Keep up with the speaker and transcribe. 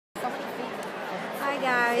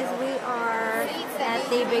Guys, we are at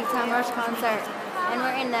the Big Time Rush concert, and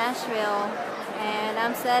we're in Nashville, and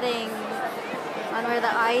I'm sitting on where the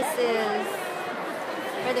ice is,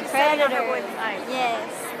 where the Predators. Yes,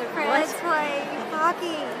 the Predators play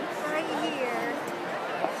hockey right here.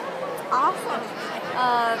 Awesome.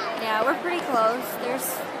 Yeah, we're pretty close.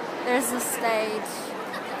 There's the stage.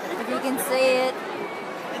 If you can see it,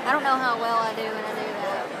 I don't know how well I do when I do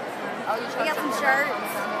that. We got some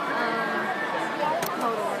shirts.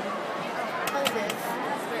 Hold on. Hold this.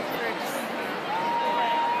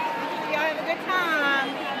 Y'all have a good time.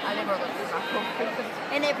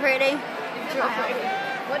 Isn't it pretty?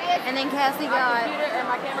 And then Cassie got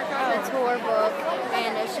a tour book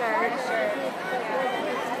and a shirt.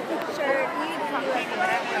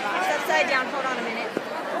 It's upside down. Hold on a minute.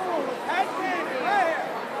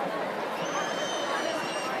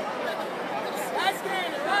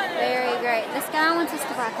 Very great. This guy wants us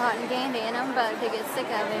to buy cotton candy, and I'm about to get sick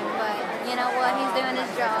of him, but you know what? He's doing his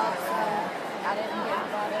job, so I didn't get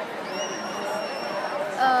about it.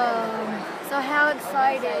 So how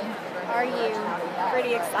excited are you?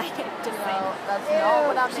 Pretty excited to know.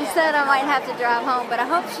 She said I might have to drive home, but I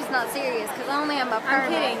hope she's not serious, because I only have my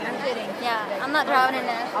permit. I'm kidding. Yeah, I'm not driving in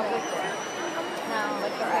Nashville. No.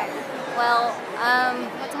 Okay. Well,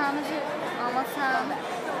 what time is it? Almost time?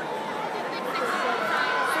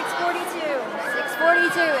 6:42.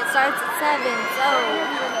 It starts at 7, so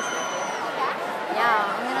yeah,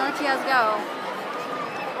 I'm gonna let you guys go.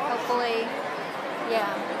 Hopefully,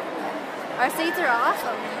 yeah. Our seats are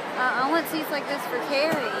awesome. I want seats like this for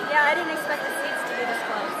Carrie. Yeah, I didn't expect the seats to be this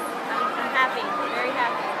close. I'm happy, very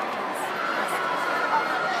happy.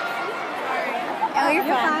 Oh, you're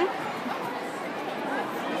fine.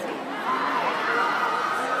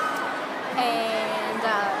 And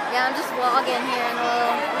yeah, I'm just vlogging here in a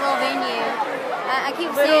little venue. I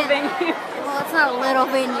keep seeing. Venue. Well, it's not a little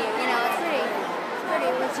venue. You know, it's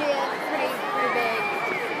pretty legit, pretty big.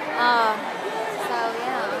 So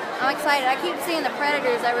yeah, I'm excited. I keep seeing the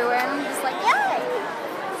Predators everywhere, and I'm just like, yay!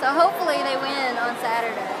 So hopefully they win on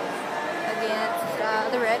Saturday against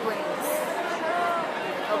the Red Wings.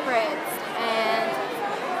 Go Preds. And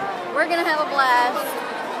we're gonna have a blast.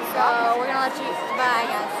 So we're gonna let you. Bye,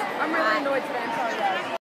 guys. I'm really annoyed today. I'm sorry.